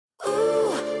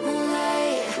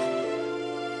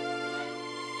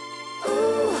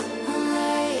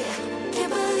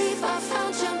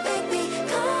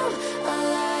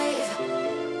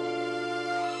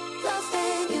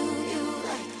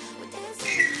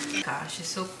Gosh, she's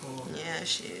so cool. Yeah,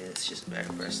 she is. She's very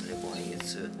personable on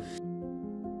YouTube.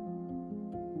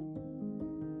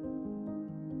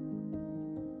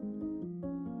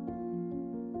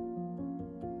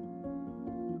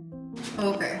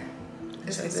 Okay.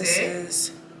 So this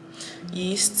is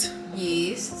yeast,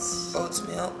 oat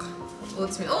milk.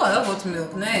 Oat milk. Oh, I love oat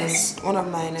milk. Nice. One of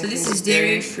mine. So this is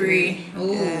dairy free.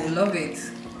 Oh, yeah. Love it.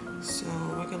 So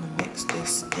we're gonna mix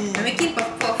this in. I'm making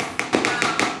puff puff.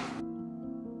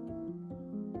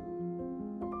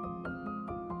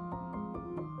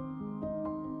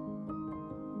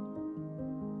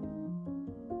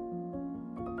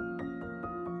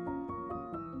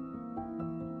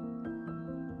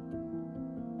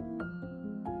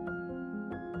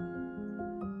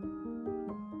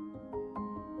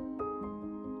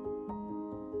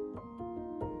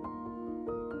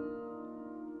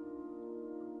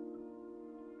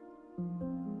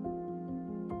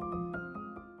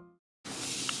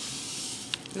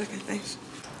 Okay, thanks.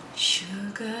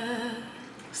 Sugar.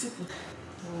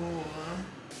 Oh.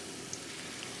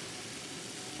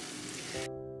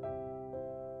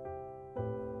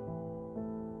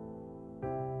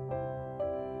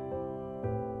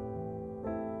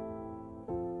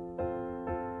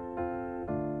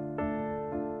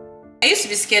 I used to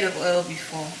be scared of oil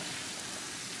before.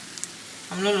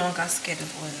 I'm no longer scared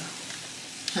of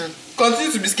oil.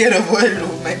 Continue to be scared of oil,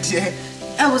 my dear.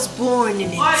 I was born in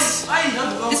it.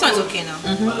 This one's okay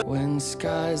now. When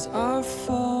skies are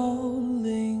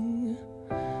falling,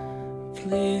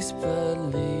 please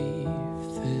believe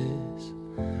this.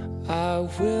 I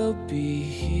will be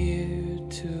here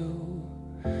to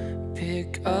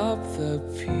pick up the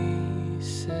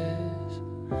pieces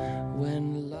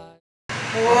when life.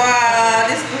 Wow,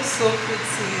 this looks so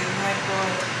pretty. Oh my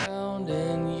god. Sound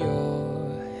in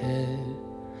your head,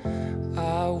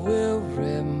 I will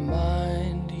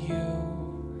remind you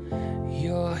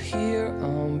you're here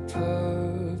on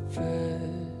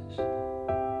purpose.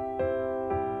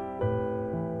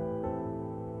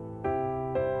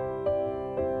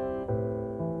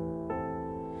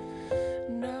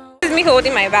 Now This is me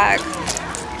holding my bag.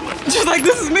 Just like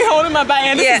this is me holding my bag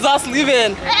and this is us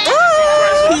leaving.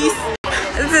 Peace.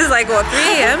 This is like what, 3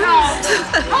 a.m.?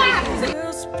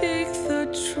 will speak the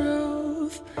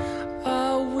truth.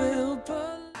 I will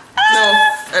believe. No,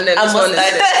 and then this one is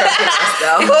cracking us The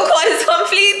down. whole call is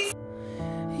complete.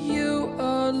 You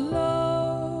are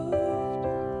loved,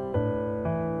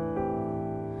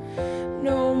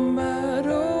 no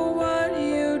matter what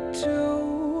you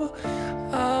do.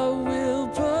 I will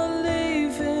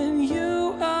believe in you.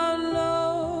 Are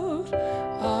loved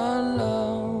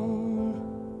alone.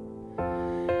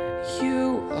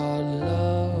 You are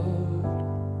loved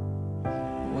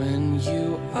when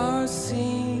you are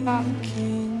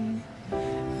sinking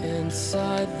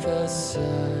inside the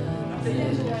sun.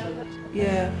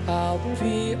 Yeah. I'll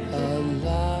be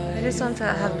alive. I just want to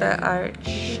have the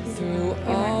arch. Through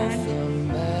all the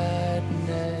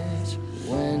madness,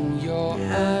 when your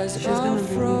eyes She's are gonna be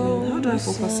leaving. How do I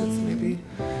focus it, frozen, maybe?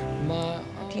 my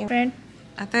Friend,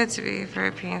 I thought it to be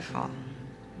very painful.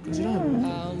 Because you don't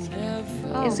have I'll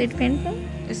never. is it painful?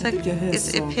 It's like, your hair it's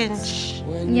a soft. pinch.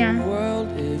 When Yeah. the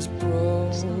world is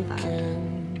broken.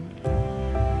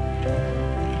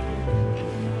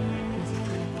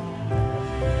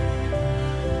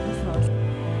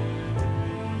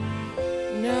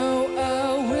 Now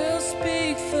I will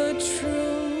speak the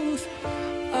truth.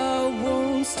 I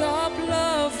won't stop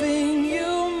loving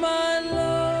you, my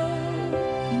love,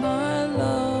 my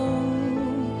love.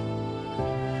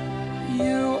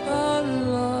 You are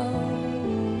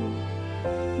love,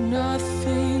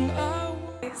 nothing I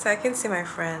will. So I can see my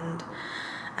friend,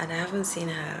 and I haven't seen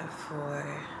her for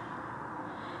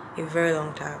a very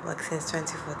long time, like since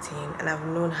 2014, and I've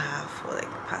known her for like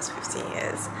the past 15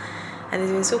 years. And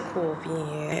it's been so cool being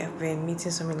here. I've been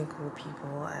meeting so many cool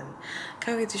people and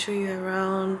can't wait to show you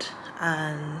around.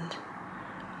 And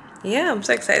yeah, I'm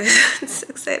so excited. I'm so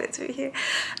excited to be here.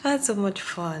 I had so much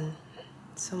fun.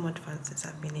 So much fun since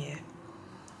I've been here.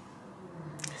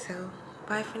 So,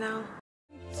 bye for now.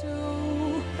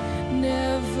 To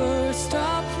never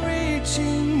stop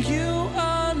reaching. You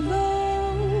are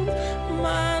love,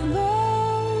 my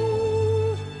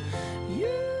love. You.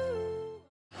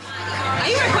 Are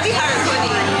you recording her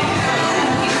recording?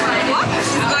 What is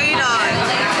going on?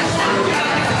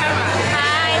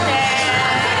 Hi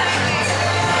there.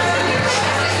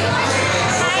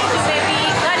 Hi, baby.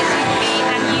 God is with me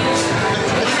and you.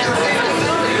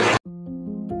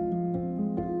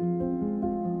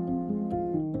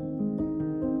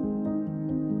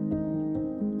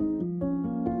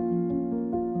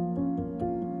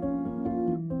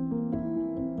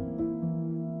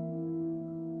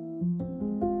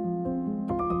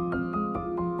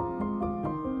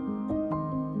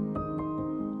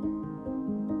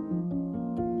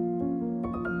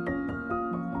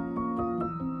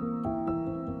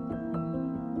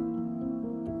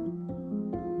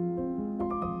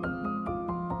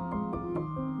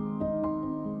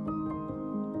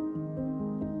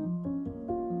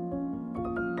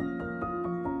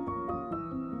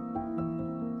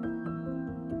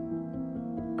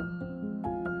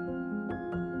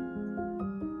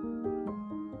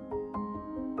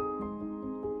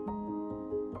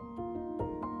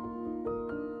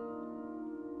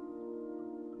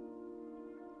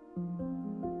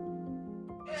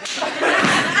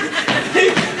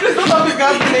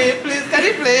 play, please? Can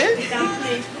you play?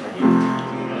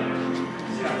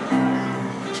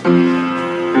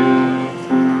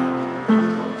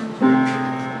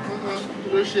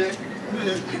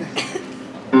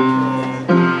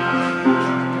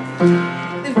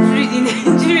 The pretty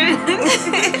Nigerian.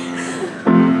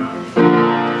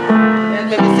 And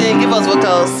maybe sing, give us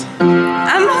vocals.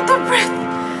 I'm not the breath.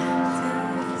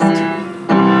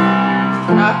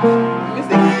 Let me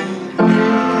sing.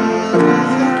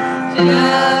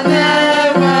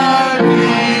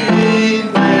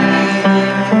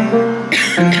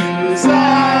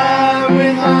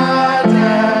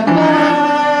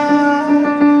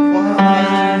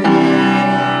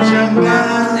 I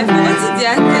forgot to do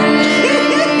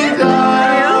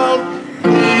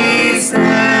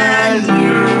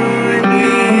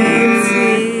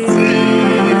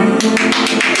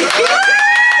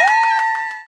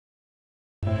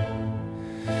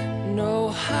No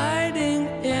hiding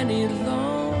any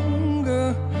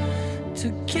longer.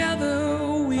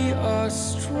 Together we are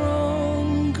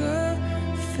stronger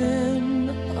than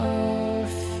our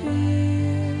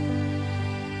fear.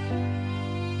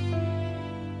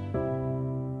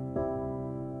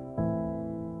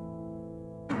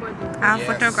 Our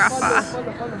photographer.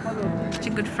 Such a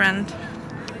good friend.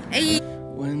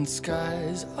 When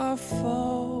skies are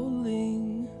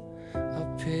falling,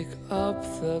 I'll pick up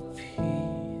the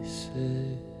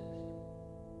pieces.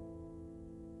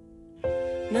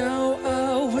 Now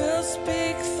I will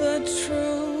speak the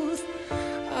truth.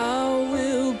 I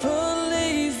will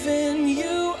believe in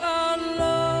you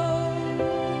alone.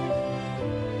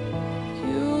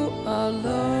 You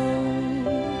alone.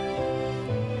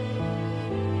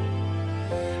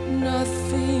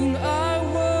 Nothing